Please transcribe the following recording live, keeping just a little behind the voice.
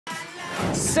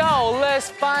So let's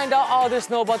find out all there's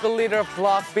know about the leader of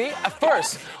Block B. At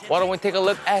first, why don't we take a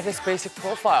look at his basic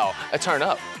profile? Turn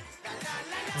up.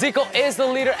 ZICO is the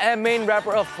leader and main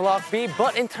rapper of Block B,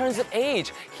 but in terms of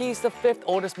age, he's the 5th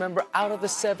oldest member out of the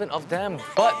 7 of them.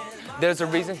 But there's a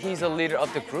reason he's the leader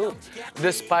of the group,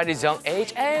 despite his young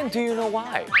age, and do you know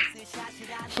why?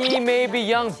 He may be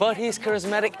young, but he's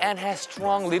charismatic and has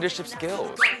strong leadership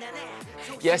skills.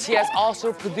 Yes, he has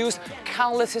also produced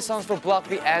countless hit songs for Block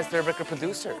B as their record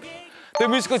producer. The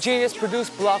musical genius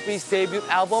produced Block B's debut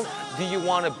album, Do You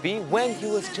Wanna Be, when he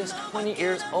was just 20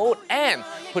 years old and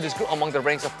put his group among the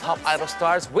ranks of top idol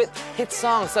stars with hit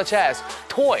songs such as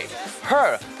Toy,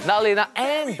 Her, Nalina,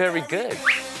 and Very Good.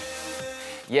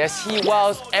 Yes, he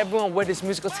wows everyone with his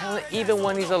musical talent even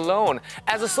when he's alone.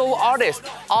 As a solo artist,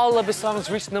 all of his songs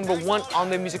reached #1 on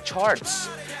the music charts.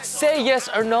 Say Yes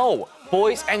or No,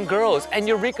 Boys and Girls, and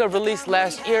Eureka, released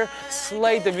last year,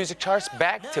 slayed the music charts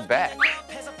back to back.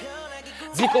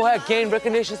 ZICO had gained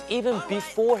recognition even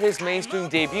before his mainstream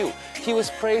debut. He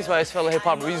was praised by his fellow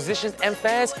hip-hop musicians and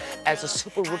fans as a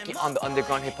super rookie on the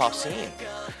underground hip-hop scene.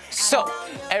 So,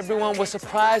 everyone was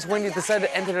surprised when he decided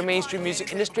to enter the mainstream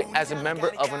music industry as a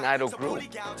member of an idol group.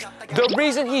 The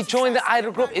reason he joined the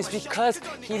idol group is because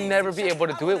he'd never be able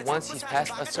to do it once he's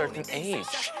past a certain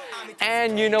age.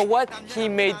 And you know what? He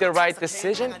made the right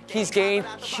decision. He's gained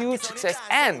huge success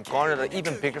and garnered an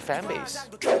even bigger fan base.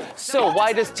 So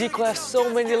why does ZICO have so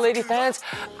many lady fans?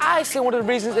 I say one of the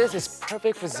reasons is his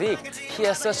perfect physique. He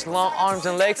has such long arms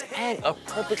and legs and a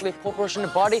perfectly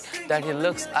proportionate body that he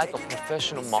looks like a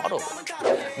professional model.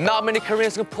 Not many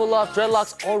Koreans can pull off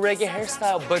dreadlocks or reggae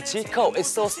hairstyle, but ZICO is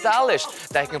so stylish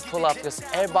that he can pull off just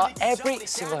about every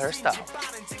single hairstyle.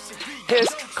 His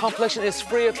complexion is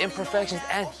free of imperfections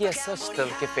and he has such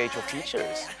delicate facial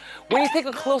features. When you take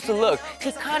a closer look,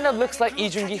 he kind of looks like Lee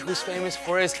Joon-gi, who's famous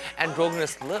for his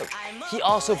androgynous look. He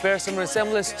also bears some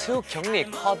resemblance to Kyungni,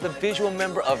 called the visual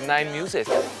member of Nine Muses.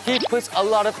 He puts a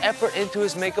lot of effort into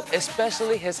his makeup,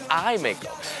 especially his eye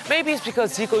makeup. Maybe it's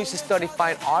because ZICO used to study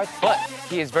fine art, but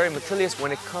he is very meticulous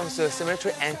when it comes to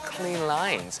symmetry and clean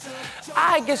lines.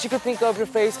 I guess you could think of your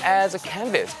face as a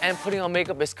canvas, and putting on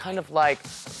makeup is kind of like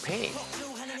painting.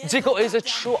 ZICO is a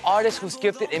true artist who's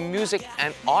gifted in music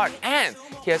and art, and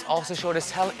he has also showed his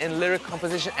talent in lyric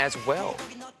composition as well.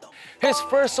 His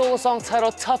first solo song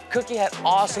titled Tough Cookie had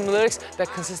awesome lyrics that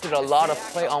consisted a lot of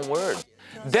play on words.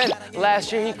 Then,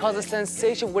 last year he caused a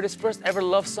sensation with his first ever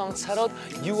love song titled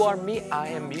You Are Me, I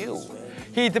Am You.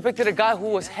 He depicted a guy who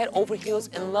was head over heels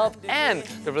in love, and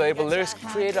the relatable lyrics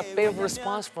created a favorable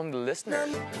response from the listener.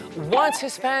 Once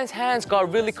his fans' hands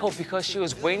got really cold because she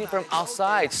was waiting for him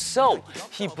outside, so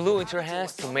he blew into her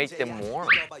hands to make them warm.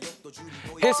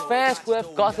 His fans who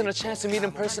have gotten a chance to meet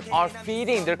in person are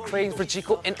feeding their craving for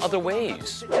ZICO in other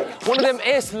ways. One of them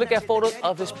is to look at photos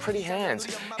of his pretty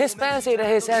hands. His fans say that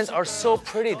his hands are so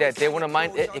pretty that they wouldn't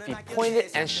mind it if he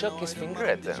pointed and shook his finger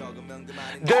at them.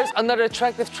 There's another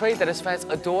attractive trait that his fans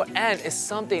adore and is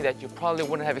something that you probably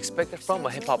wouldn't have expected from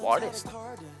a hip-hop artist.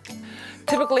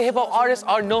 Typically, hip-hop artists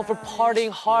are known for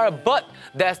partying hard, but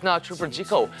that's not true for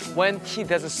ZICO. When he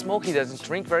doesn't smoke, he doesn't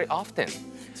drink very often.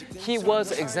 He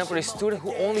was an exemplary student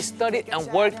who only studied and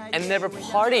worked and never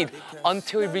partied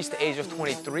until he reached the age of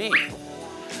 23.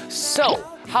 So,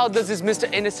 how does this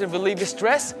Mr. Innocent relieve his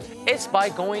stress? It's by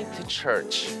going to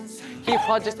church. He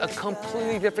projects a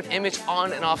completely different image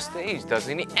on and off stage,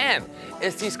 doesn't he? And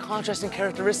it's these contrasting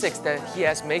characteristics that he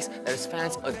has makes that his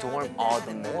fans adore him all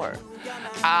the more.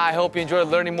 I hope you enjoyed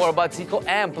learning more about ZICO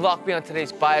and Block B on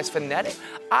today's Bias Fanatic.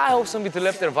 I hope some of you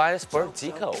left their bias for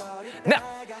ZICO. Now,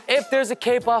 if there's a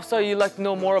K-pop star you'd like to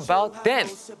know more about, then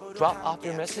drop off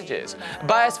your messages.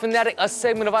 Bias Fanatic, a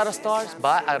segment of Idol Stars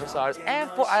by Idol Stars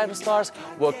and for Idol Stars,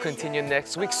 will continue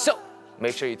next week, so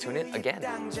make sure you tune in again.